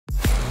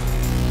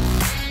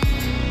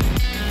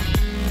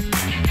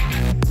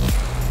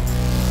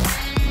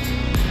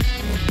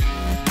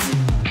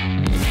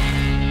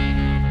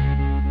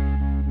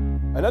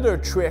Another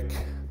trick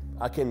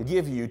I can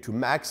give you to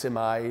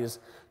maximize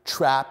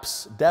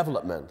traps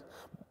development,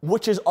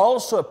 which is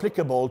also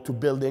applicable to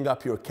building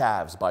up your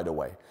calves, by the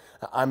way.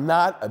 I'm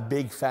not a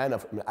big fan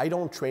of, I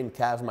don't train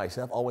calves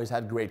myself, always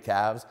had great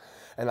calves,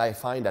 and I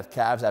find that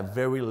calves have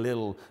very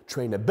little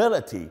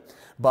trainability.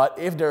 But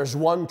if there's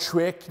one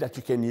trick that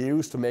you can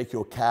use to make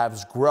your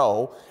calves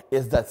grow,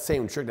 it's that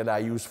same trick that I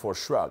use for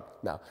Shrug.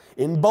 Now,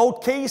 in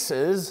both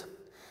cases,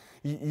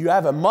 you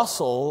have a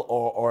muscle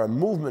or a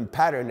movement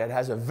pattern that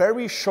has a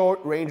very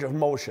short range of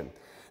motion.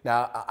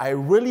 Now, I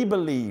really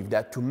believe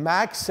that to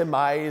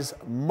maximize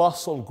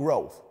muscle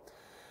growth,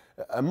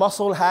 a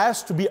muscle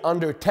has to be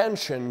under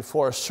tension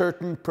for a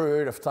certain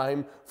period of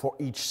time for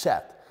each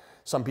set.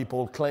 Some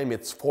people claim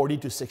it's 40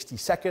 to 60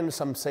 seconds.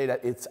 Some say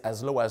that it's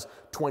as low as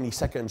 20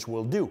 seconds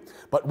will do.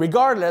 But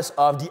regardless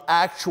of the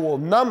actual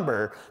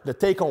number, the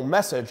take-home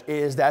message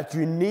is that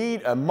you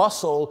need a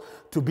muscle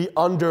to be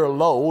under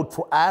load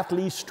for at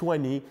least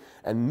 20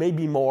 and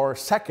maybe more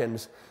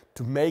seconds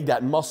to make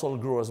that muscle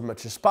grow as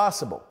much as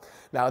possible.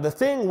 Now, the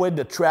thing with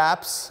the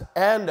traps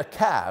and the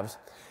calves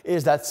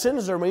is that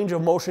since the range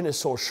of motion is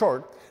so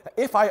short,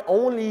 if I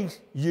only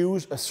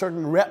use a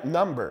certain rep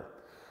number,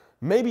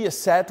 maybe a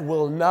set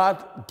will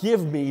not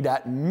give me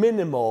that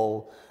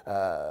minimal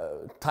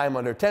time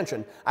under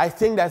tension. I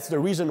think that's the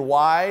reason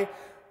why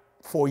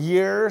for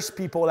years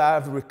people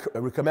have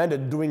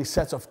recommended doing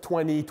sets of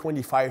 20,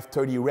 25,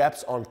 30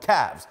 reps on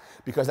calves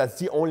because that's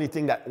the only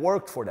thing that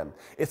worked for them.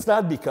 It's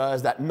not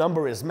because that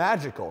number is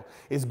magical.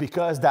 It's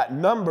because that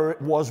number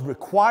was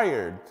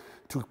required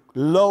to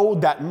load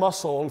that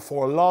muscle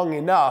for long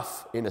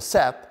enough in a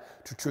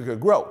set to trigger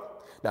growth.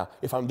 Now,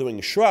 if I'm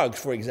doing shrugs,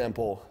 for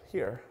example,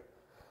 here,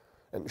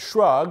 and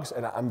shrugs,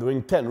 and I'm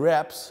doing 10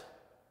 reps,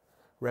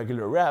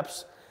 regular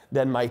reps,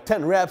 then my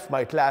 10 reps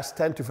might last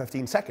 10 to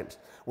 15 seconds,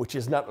 which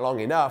is not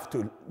long enough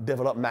to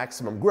develop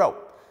maximum growth.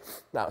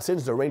 Now,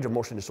 since the range of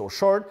motion is so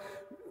short,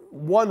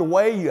 one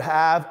way you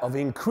have of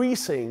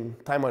increasing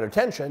time under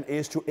tension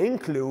is to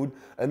include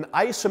an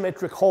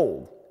isometric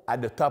hold at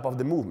the top of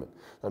the movement.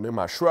 So I'm doing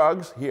my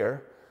shrugs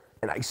here,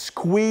 and I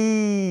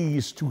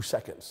squeeze 2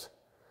 seconds.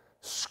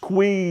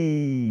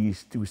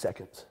 Squeeze 2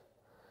 seconds.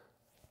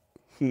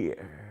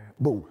 Here,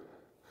 boom.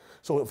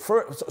 So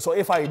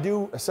if I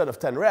do a set of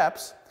 10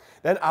 reps,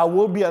 then I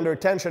will be under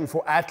tension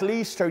for at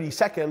least 30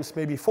 seconds,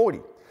 maybe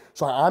 40.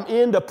 So I'm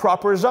in the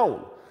proper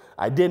zone.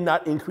 I did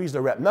not increase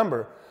the rep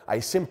number. I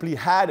simply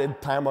added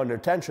time under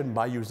tension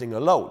by using a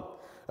load,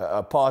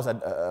 a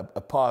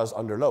pause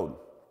under load.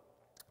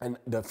 And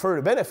the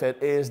further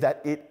benefit is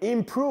that it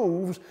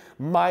improves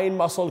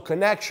mind-muscle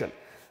connection.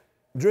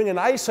 During an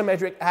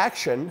isometric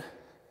action,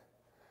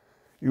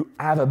 you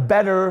have a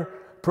better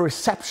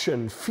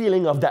perception,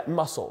 feeling of that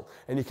muscle,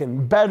 and you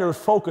can better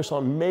focus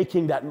on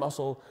making that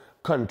muscle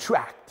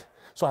contract.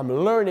 So I'm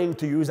learning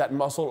to use that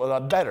muscle a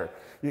lot better.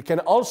 You can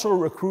also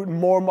recruit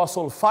more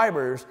muscle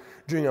fibers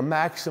during a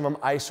maximum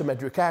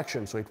isometric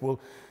action. So it will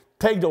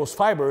take those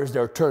fibers,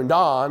 they're turned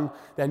on,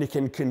 then you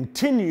can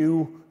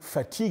continue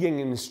fatiguing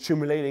and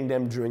stimulating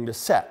them during the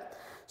set.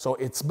 So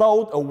it's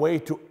both a way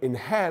to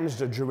enhance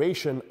the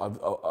duration of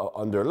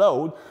under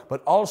load,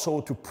 but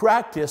also to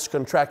practice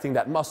contracting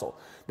that muscle.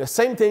 The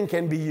same thing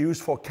can be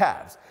used for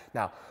calves.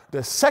 Now,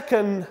 the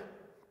second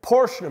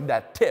portion of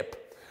that tip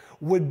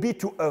would be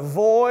to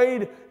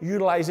avoid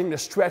utilizing the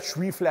stretch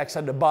reflex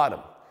at the bottom.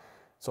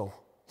 So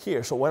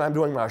here, so when I'm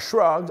doing my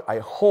shrugs, I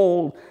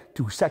hold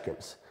 2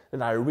 seconds.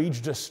 Then I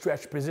reach the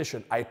stretch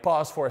position. I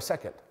pause for a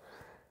second.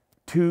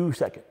 2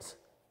 seconds.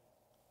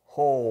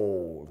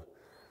 Hold.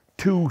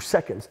 2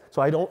 seconds.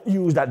 So I don't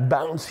use that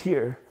bounce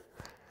here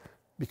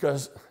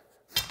because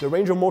the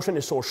range of motion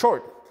is so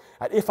short.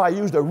 And if I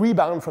use the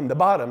rebound from the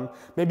bottom,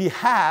 maybe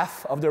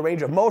half of the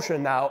range of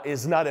motion now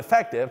is not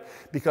effective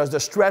because the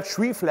stretch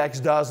reflex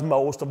does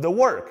most of the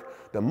work,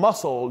 the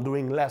muscle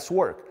doing less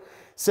work.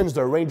 Since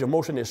the range of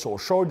motion is so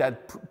short,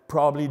 that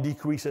probably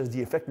decreases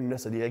the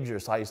effectiveness of the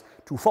exercise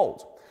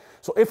twofold.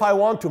 So if I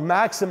want to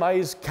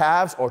maximize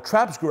calves or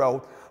traps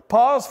growth,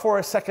 pause for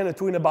a second or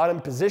two in the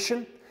bottom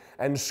position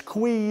and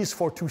squeeze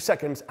for 2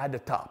 seconds at the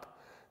top.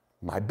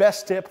 My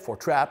best tip for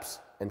traps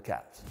and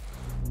calves.